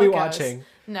see. We won't be watching.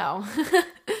 No.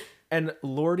 And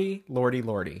Lordy,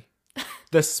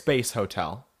 the Space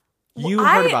Hotel. You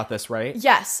heard about this, right?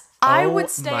 Yes. I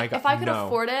would stay. If I could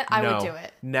afford it, I would do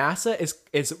it. NASA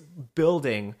is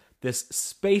building this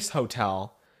space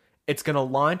hotel. It's going to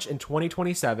launch in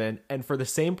 2027. And for the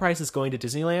same price as going to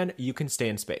Disneyland, you can stay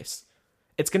in space.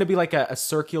 It's going to be like a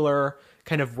circular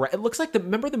kind of... It looks like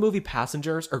remember the movie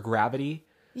Passengers or Gravity?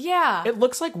 Yeah. It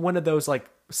looks like one of those like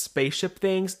spaceship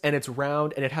things, and it's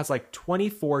round, and it has like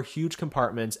 24 huge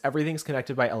compartments. Everything's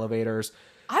connected by elevators.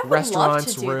 I would restaurants,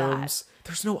 love to do rooms. That.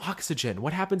 There's no oxygen.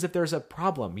 What happens if there's a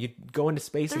problem? You go into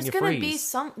space and you freeze. There's going to be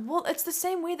some... Well, it's the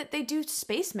same way that they do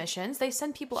space missions. They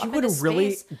send people up into space. You would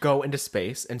really go into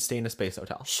space and stay in a space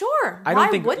hotel? Sure. Why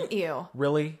wouldn't you?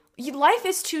 Really? Life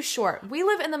is too short. We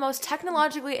live in the most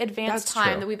technologically advanced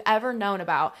time that we've ever known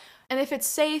about. And if it's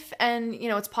safe and,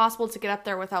 it's possible to get up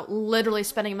there without literally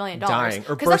spending $1 million. Dying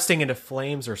or bursting into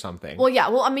flames or something. Well, yeah.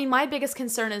 Well, I mean, my biggest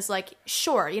concern is like,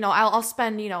 sure, I'll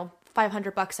spend,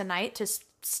 $500 a night to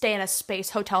stay in a space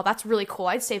hotel. That's really cool.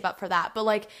 I'd save up for that. But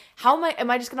like, how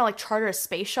am I just gonna like charter a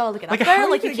space shuttle to get up there?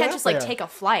 Like, you can't just like take a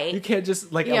flight. You can't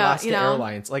just like Alaska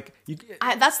Airlines. Like,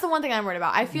 that's the one thing I'm worried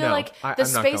about. I feel like the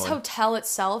space hotel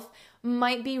itself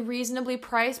might be reasonably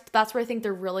priced, but that's where I think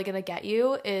they're really gonna get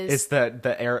you is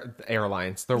the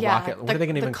airlines, the rocket. What are they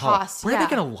gonna even call it? Where are they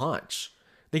gonna launch?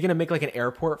 They're going to make like an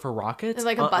airport for rockets? There's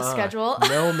like a bus schedule.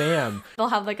 No, ma'am. They'll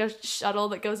have like a shuttle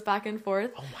that goes back and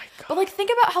forth. Oh my God. But like,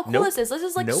 think about how cool this is. This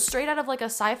is like straight out of like a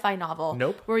sci-fi novel.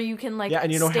 Where you can like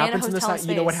and you know what happens in the space.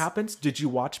 You know what happens? Did you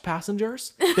watch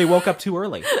Passengers? They woke up too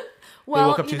early. They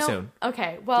woke up too soon.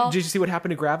 Okay, well. Did you see what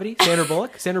happened to Gravity? Sandra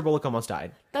Bullock? Sandra Bullock almost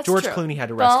died. That's George true. Clooney had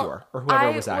to rescue her. Or whoever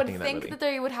was acting in that movie. I would think that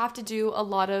they would have to do a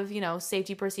lot of,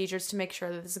 safety procedures to make sure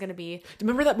that this is going to be. Do you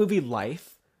remember that movie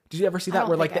Life? Did you ever see that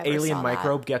where like the alien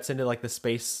microbe gets into like the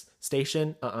space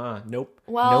station? Nope.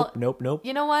 Well, nope.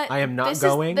 You know what? I am not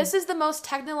going. This is the most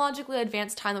technologically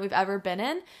advanced time that we've ever been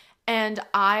in. And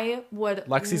I would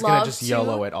Lexi's going to just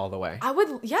YOLO it all the way.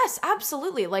 Yes,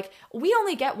 absolutely. Like, we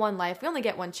only get one life. We only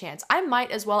get one chance. I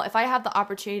might as well, if I have the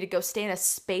opportunity to go stay in a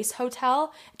space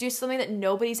hotel, do something that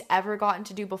nobody's ever gotten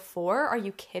to do before. Are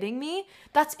you kidding me?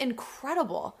 That's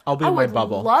incredible. I'll be in my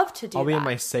bubble. I would love to do that. I'll be in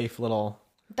my safe little...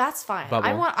 That's fine.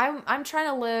 Bubble. I'm trying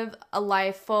to live a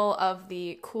life full of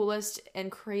the coolest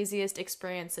and craziest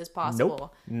experiences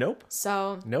possible. Nope.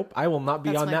 So nope. I will not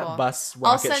be on that goal. Bus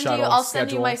rocket shuttle. I'll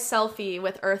send you my selfie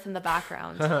with Earth in the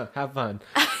background. Have fun.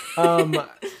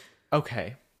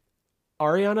 Okay.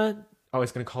 Ariana. I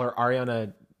was going to call her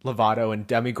Ariana Lovato and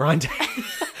Demi Grande.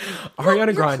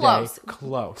 Ariana Grande.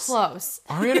 Close.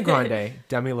 Ariana Grande,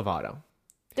 Demi Lovato.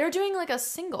 They're doing like a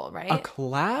single, right? A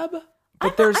collab.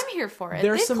 But I'm here for it.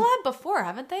 They've collabed before,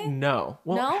 haven't they? No.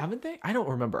 Well, haven't they? I don't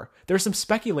remember. There's some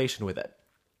speculation with it.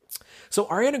 So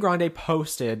Ariana Grande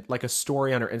posted like a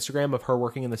story on her Instagram of her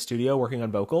working in the studio, working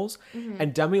on vocals,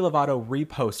 and Demi Lovato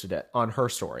reposted it on her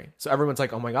story. So everyone's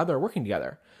like, oh my God, they're working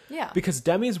together. Yeah. Because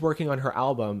Demi's working on her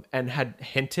album and had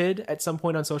hinted at some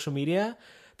point on social media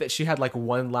that she had like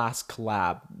one last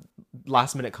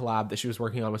minute collab that she was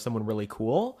working on with someone really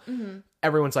cool.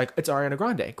 Everyone's like, it's Ariana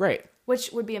Grande. Great.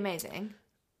 Which would be amazing.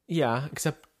 Yeah,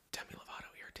 except Demi Lovato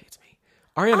irritates me.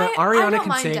 Ariana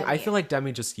can sing. Demi. I feel like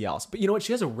Demi just yells. But you know what?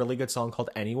 She has a really good song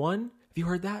called Anyone. Have you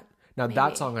heard that? Now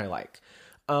that song I like.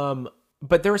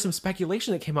 But there was some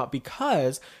speculation that came out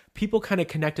because people kind of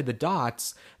connected the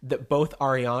dots that both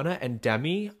Ariana and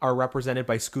Demi are represented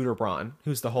by Scooter Braun,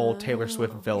 who's the whole Taylor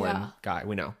Swift villain guy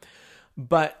we know.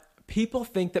 But people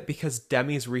think that because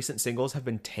Demi's recent singles have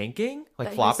been tanking, like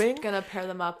that flopping, he's gonna pair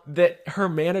them up. That her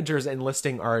manager's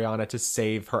enlisting Ariana to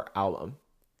save her album.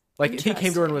 Like he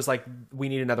came to her and was like, "We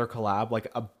need another collab, like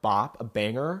a bop, a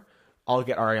banger. I'll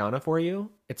get Ariana for you."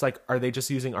 It's like, are they just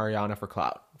using Ariana for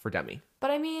clout for Demi?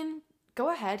 But I mean,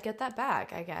 go ahead, get that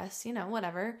back. I guess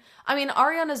whatever. I mean,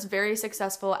 Ariana's very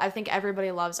successful. I think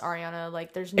everybody loves Ariana.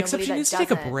 Like, there's nobody except she that needs doesn't.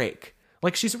 to take a break.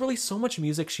 Like, she's released so much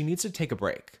music, she needs to take a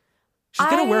break. She's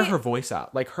gonna wear her voice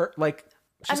out.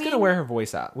 She's gonna wear her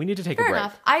voice out. We need to take a break. Fair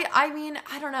enough. I mean,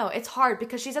 I don't know. It's hard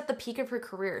because she's at the peak of her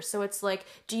career. So it's like,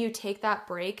 do you take that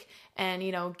break and,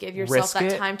 give yourself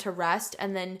that time to rest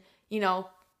and then,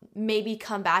 maybe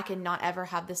come back and not ever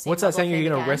have the same. What's that saying? Are you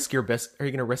gonna risk your biscuit? Are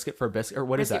you gonna risk it for a biscuit? Or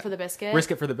what is that? Risk it for the biscuit?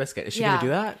 Risk it for the biscuit. Is she gonna do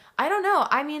that? I don't know.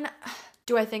 I mean,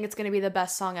 do I think it's gonna be the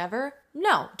best song ever?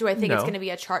 No. Do I think it's gonna be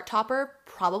a chart topper?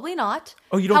 Probably not.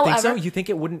 Oh, you don't think so? You think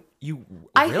it wouldn't? You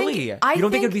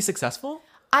don't think it'd be successful?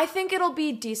 I think it'll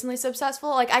be decently successful.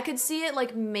 Like, I could see it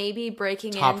like maybe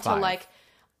breaking top into 5. like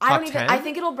Top 10? I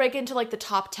think it'll break into like the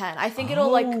top 10. I think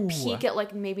it'll like peak at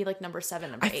like maybe like number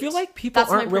 7, number 8. I feel like people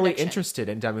aren't really interested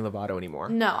in Demi Lovato anymore.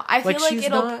 No, I feel like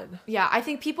it'll I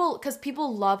think because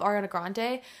people love Ariana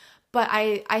Grande, but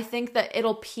I think that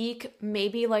it'll peak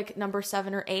maybe like number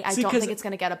 7 or 8. I don't think it's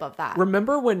going to get above that.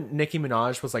 Remember when Nicki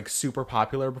Minaj was like super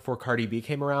popular before Cardi B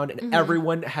came around and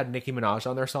everyone had Nicki Minaj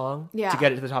on their song to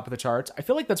get it to the top of the charts? I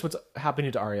feel like that's what's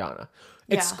happening to Ariana.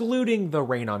 Yeah. Excluding the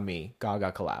Rain on Me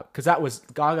Gaga collab, because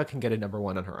Gaga can get a number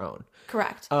 1 on her own.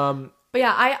 Correct. But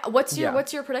yeah, what's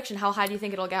your prediction? How high do you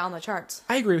think it'll get on the charts?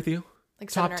 I agree with you. Like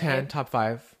top 10, 8? Top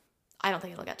 5. I don't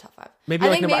think it'll get top 5. Maybe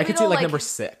I could see like number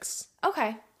 6.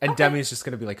 Okay. And Demi's just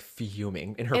gonna be like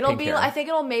fuming in her pink hair. I think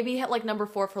it'll maybe hit like number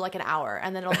 4 for like an hour,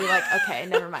 and then it'll be like, okay,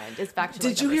 never mind. It's back to.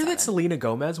 Did you hear that Selena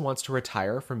Gomez wants to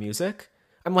retire from music?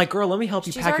 I'm like, girl, let me help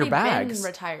you pack your bags. She's already been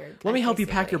retired. Let me help you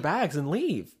pack your bags and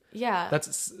leave. Yeah.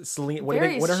 That's Selena. What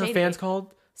are her fans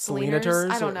called?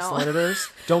 Selenators? I don't know. Selenators?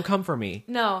 Don't come for me.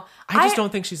 No. I just don't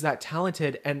think she's that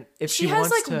talented. And if she has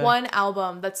wants like one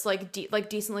album that's like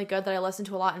decently good that I listened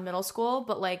to a lot in middle school,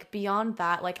 but like beyond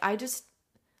that, like I just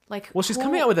like. Well, she's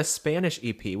coming out with a Spanish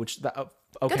EP, which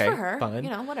Okay, good for her. Fun. You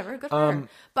know, whatever. Good for her.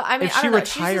 But I mean, if I she don't know.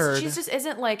 retired, She's just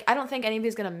isn't like. I don't think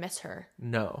anybody's gonna miss her.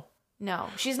 No,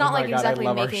 she's not like God,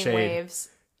 exactly making waves.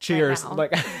 Cheers,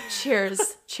 right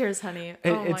cheers, honey.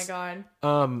 Oh my God.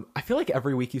 I feel like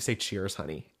every week you say cheers,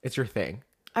 honey. It's your thing.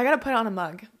 I gotta put on a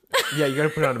mug. Yeah, you gotta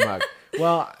put on a mug.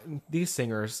 Well, these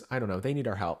singers, I don't know. They need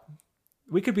our help.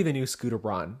 We could be the new Scooter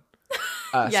Braun.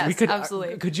 Yes, so we could,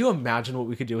 absolutely. Could you imagine what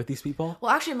we could do with these people? Well,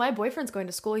 actually, my boyfriend's going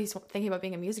to school. He's thinking about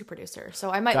being a music producer. So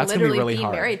I might That's literally really be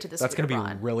hard. married to this. That's going to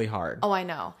be really hard. Oh, I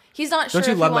know. He's not sure. Don't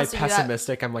you if love he my wants to do that.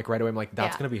 pessimistic? I'm like right away. I'm like,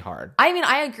 that's going to be hard. I mean,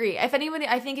 I agree. I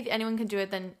think if anyone can do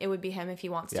it, then it would be him. If he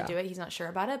wants to do it, he's not sure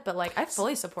about it. But like, I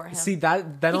fully support him. See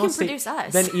that? Then he I'll can produce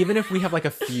us. Then even if we have like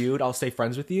a feud, I'll stay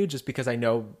friends with you just because I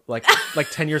know like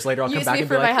 10 years later I'll come back and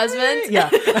be like, my husband. Yeah,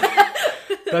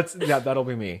 that'll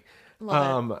be me.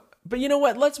 Love it. But you know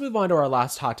what? Let's move on to our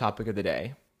last hot topic of the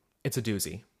day. It's a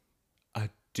doozy. A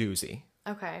doozy.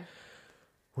 Okay.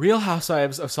 Real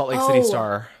Housewives of Salt Lake City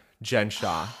star Jen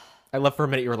Shah. I love for a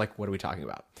minute you were like, what are we talking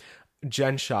about?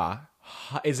 Jen Shah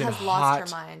is in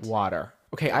hot water.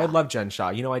 Okay, I love Jen Shah.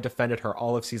 You know, I defended her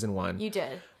all of season 1. You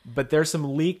did. But there's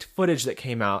some leaked footage that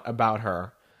came out about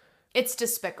her. It's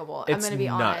despicable. I'm going to be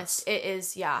honest. It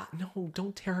is, yeah. No,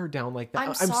 don't tear her down like that.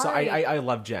 I'm sorry. I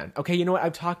love Jen. Okay, you know what?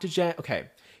 I've talked to Jen. Okay,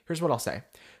 here's what I'll say.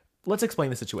 Let's explain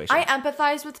the situation. I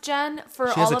empathize with Jen for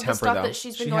all of the stuff that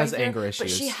she's been going through. She has anger issues. But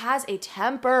she has a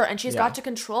temper and she's got to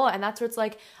control it. And that's where it's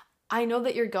like, I know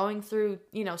that you're going through,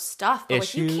 stuff, but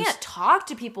like, you can't talk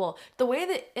to people. The way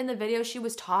that in the video she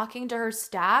was talking to her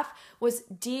staff was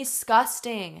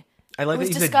disgusting. I like that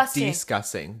you said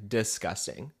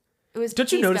disgusting. It was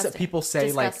Don't you notice that people say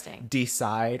disgusting. Like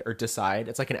decide or decide?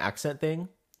 It's like an accent thing.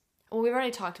 Well, we've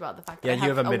already talked about the fact that you I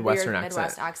have a Midwestern weird accent.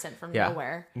 Midwest accent from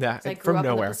nowhere. Yeah, I grew up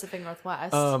in the Pacific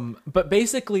Northwest. But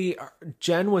basically,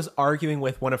 Jen was arguing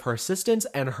with one of her assistants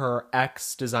and her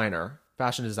ex-designer,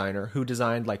 fashion designer, who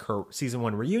designed like her season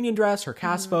 1 reunion dress, her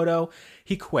cast photo.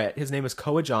 He quit. His name is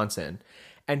Koa Johnson,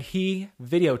 and he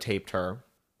videotaped her.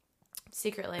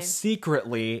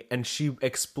 Secretly, and she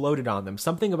exploded on them.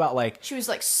 Something about like she was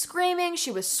like screaming,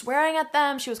 she was swearing at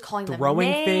them, she was calling them throwing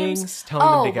names. Things,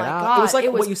 telling them to get out. God. It was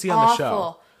like what you see on the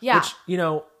show. Yeah.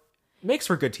 Which, makes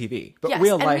for good TV. But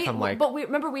real life, I'm like... But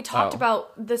we talked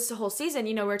about this whole season,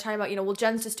 we were talking about, well,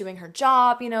 Jen's just doing her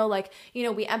job, we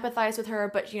empathize with her,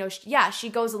 but, she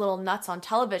goes a little nuts on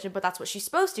television, but that's what she's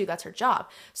supposed to do. That's her job.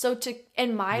 So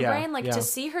in my brain, to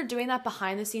see her doing that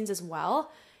behind the scenes as well...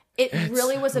 It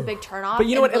really was a big turnoff. But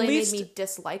you know what? Really at least made me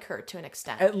dislike her to an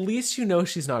extent. At least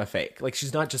she's not a fake. Like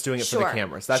she's not just doing it for the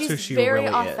cameras. That's who she very really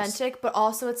is. Authentic, but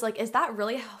also it's like, is that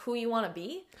really who you want to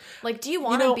be? Like, do you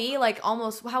want to be like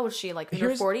almost? How was she? Like in her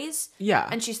 40s? Yeah,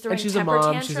 and she's throwing she's temper a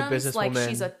mom, tantrums. She's a businesswoman. Like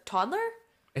she's a toddler.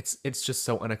 It's just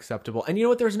so unacceptable. And you know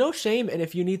what? There's no shame. And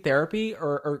if you need therapy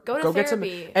or go get some,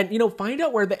 and find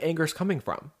out where the anger's coming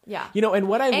from. Yeah. And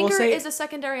what I will say, anger is a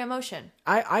secondary emotion.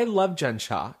 I love Jen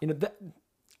Shah.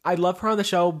 I love her on the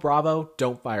show. Bravo.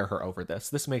 Don't fire her over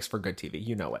this. This makes for good TV.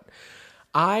 You know it.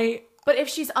 But if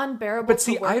she's unbearable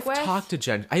to work with... I've talked to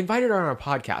Jen. I invited her on our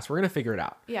podcast. We're going to figure it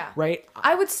out. Yeah. Right?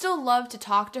 I would still love to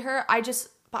talk to her.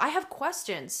 But I have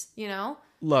questions,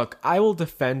 Look, I will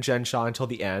defend Jen Shah until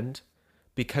the end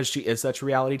because she is such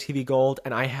reality TV gold.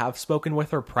 And I have spoken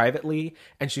with her privately.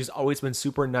 And she's always been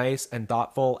super nice and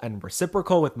thoughtful and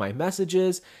reciprocal with my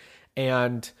messages.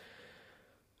 And...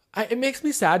 it makes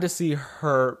me sad to see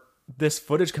this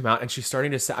footage come out and she's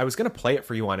starting to say, I was going to play it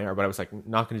for you on air, but I was like,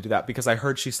 not going to do that because I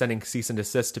heard she's sending cease and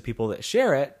desist to people that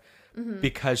share it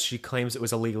because she claims it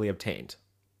was illegally obtained.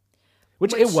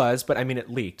 Which it was, but I mean, it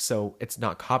leaked, so it's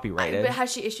not copyrighted. But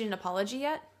has she issued an apology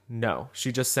yet? No,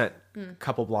 she just sent a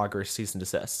couple bloggers cease and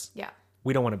desist. Yeah.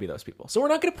 We don't want to be those people. So we're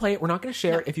not going to play it. We're not going to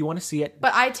share it. If you want to see it.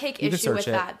 But I take issue with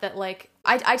that like,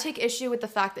 I take issue with the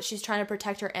fact that she's trying to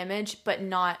protect her image, but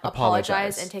not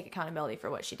apologize and take accountability for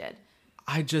what she did.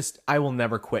 I will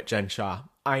never quit Jen Shah.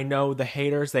 I know the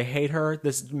haters, they hate her.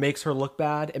 This makes her look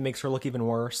bad. It makes her look even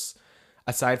worse.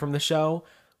 Aside from the show,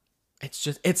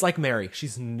 it's like Mary.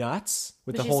 She's nuts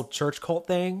with the whole church cult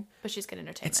thing. But she's good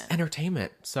entertainment. It's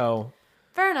entertainment. So.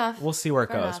 Fair enough. We'll see where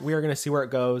it goes. We are going to see where it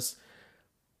goes.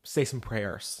 Say some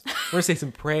prayers. We're going to say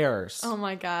some prayers. Oh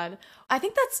my God. I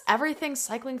think that's everything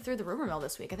cycling through the rumor mill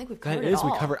this week. I think we've covered it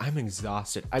all. I'm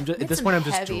exhausted. At this point, I'm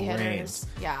just drained. Hitters.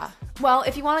 Yeah. Well,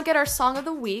 if you want to get our song of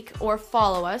the week or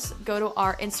follow us, go to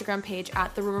our Instagram page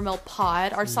at the Rumor Mill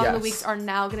Pod. Our song of the weeks are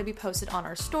now going to be posted on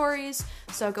our stories.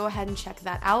 So go ahead and check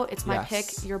that out. It's my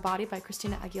pick, Your Body by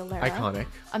Christina Aguilera. Iconic.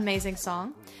 Amazing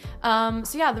song.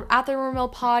 So yeah, at the Rumor Mill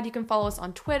Pod, you can follow us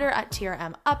on Twitter at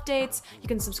TRM Updates. You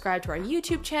can subscribe to our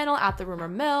YouTube channel at the Rumor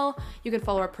Mill. You can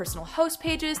follow our personal host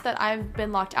pages that I've I've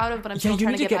been locked out of, but I'm still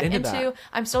trying to get back into.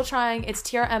 I'm still trying. It's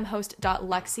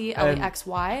trmhost.lexy,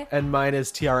 Lexy. And mine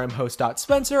is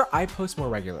trmhost.spencer. I post more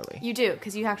regularly. You do,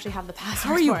 because you actually have the password.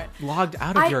 How are you logged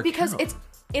out of your because account?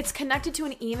 It's connected to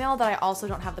an email that I also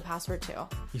don't have the password to.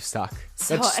 You suck. That's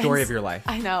the story of your life.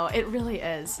 I know. It really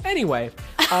is. Anyway,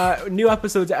 new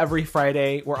episodes every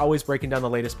Friday. We're always breaking down the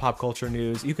latest pop culture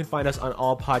news. You can find us on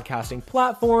all podcasting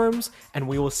platforms, and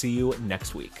we will see you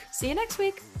next week. See you next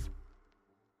week.